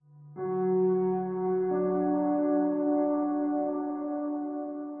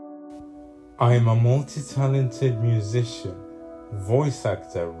I am a multi-talented musician, voice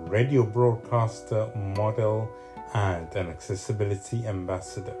actor, radio broadcaster, model, and an accessibility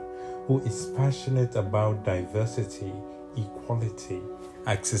ambassador who is passionate about diversity, equality,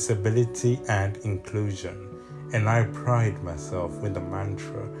 accessibility, and inclusion. And I pride myself with a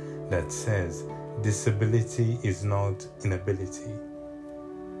mantra that says, disability is not inability.